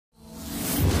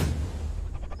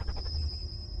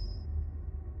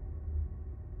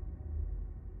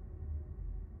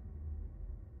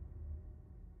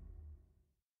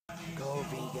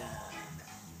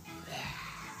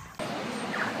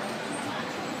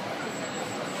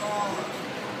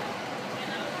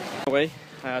Anyway,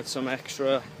 I had some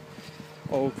extra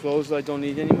old clothes that I don't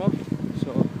need anymore,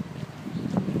 so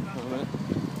hold a minute.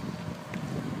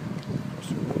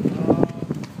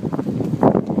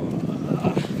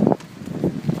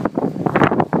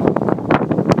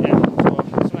 Yeah, so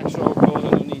some extra old clothes I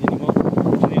don't need anymore. So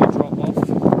I need to drop off.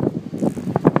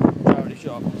 Charity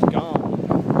shop is gone.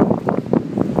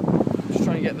 Just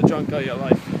trying to get the junk out of your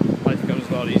life. Life becomes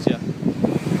a lot easier.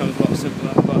 Becomes a lot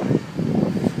simpler, but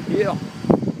yeah.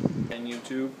 And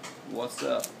YouTube, what's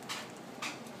up?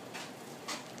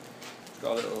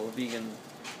 Got a little vegan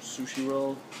sushi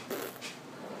roll.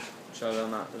 Try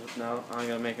on that now. I'm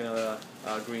gonna make another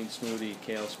green smoothie,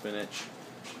 kale, spinach,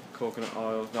 coconut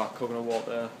oil, coconut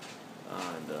water,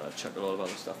 and chuck a lot of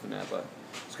other stuff in there. But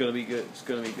it's gonna be good. It's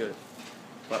gonna be good.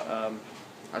 But I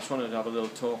just wanted to have a little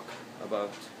talk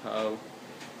about how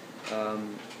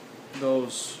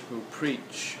those who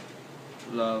preach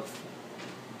love,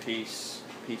 peace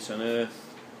on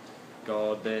earth,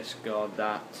 God this, God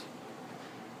that.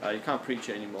 You can't preach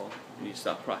it anymore. You need to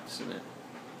start practicing it.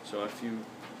 So if you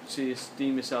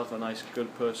deem yourself a nice,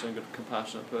 good person, good,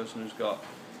 compassionate person who's got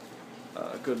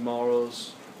good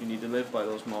morals, you need to live by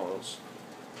those morals.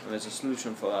 And there's a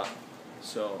solution for that.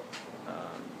 So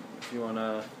if you want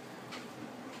to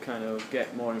kind of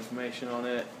get more information on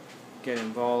it, get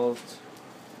involved,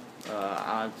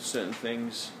 add certain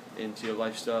things into your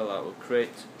lifestyle that will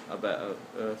create a better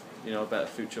earth, a better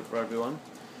future for everyone,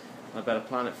 a better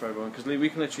planet for everyone, because we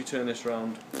can literally turn this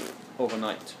around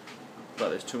overnight, but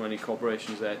there's too many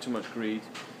corporations there, too much greed,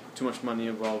 too much money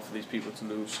involved for these people to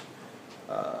lose.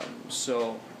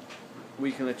 So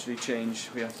we can literally change.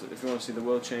 We have to, if we want to see the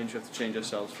world change, we have to change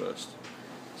ourselves first.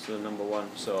 So number one.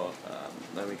 So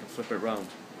then we can flip it around.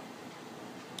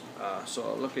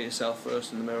 So look at yourself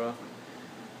first in the mirror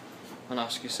and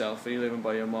ask yourself: are you living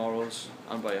by your morals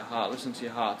and by your heart? Listen to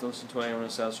your heart. Don't listen to anyone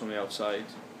else from the outside.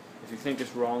 If you think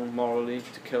it's wrong morally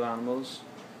to kill animals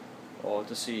or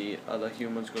to see other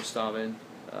humans go starving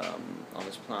on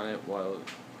this planet while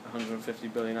 150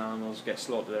 billion animals get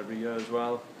slaughtered every year as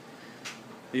well,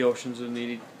 the oceans are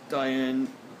nearly dying,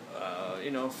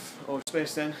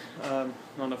 space then,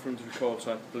 not enough room to record,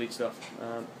 so I have to delete stuff.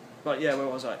 But yeah, where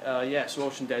was I? So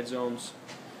ocean dead zones.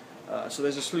 So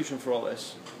there's a solution for all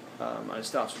this, and it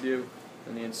starts with you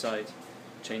on the inside.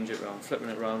 Change it around, flipping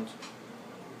it around.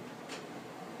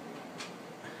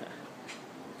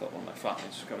 Got one of my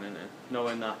flatmates coming in there.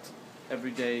 Knowing that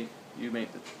every day you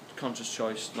make the conscious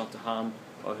choice not to harm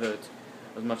or hurt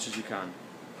as much as you can.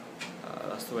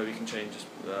 That's the way we can change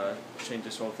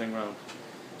this whole thing around.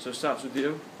 So it starts with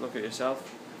you. Look at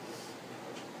yourself.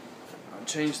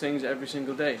 Change things every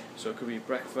single day. So it could be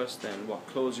breakfast, then what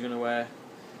clothes you're going to wear.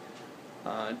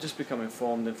 Just become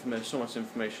informed. There's so much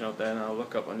information out there now.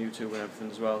 Look up on YouTube and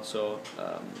everything as well. So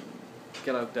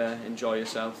get out there, enjoy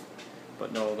yourself,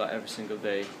 but know that every single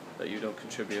day that you don't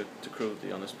contribute to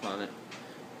cruelty on this planet.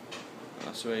 And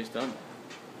that's the way it's done.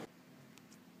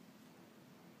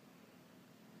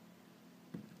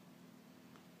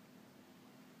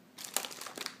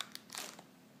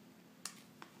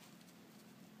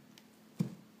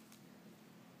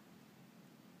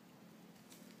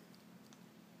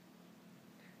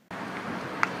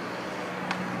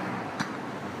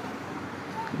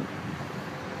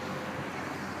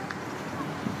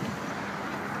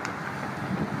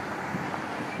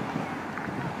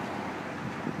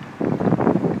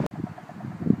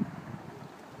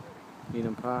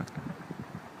 Eden Park.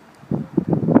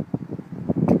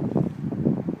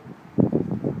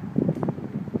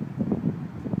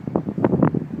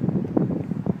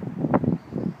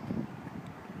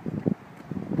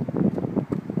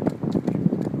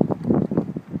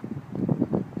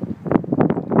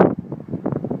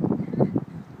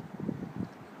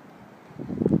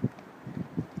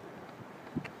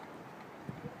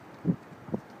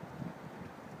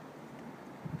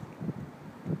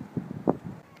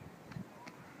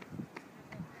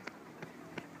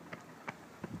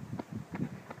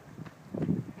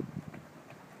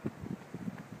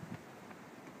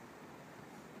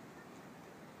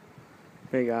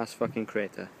 Big ass fucking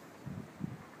crater.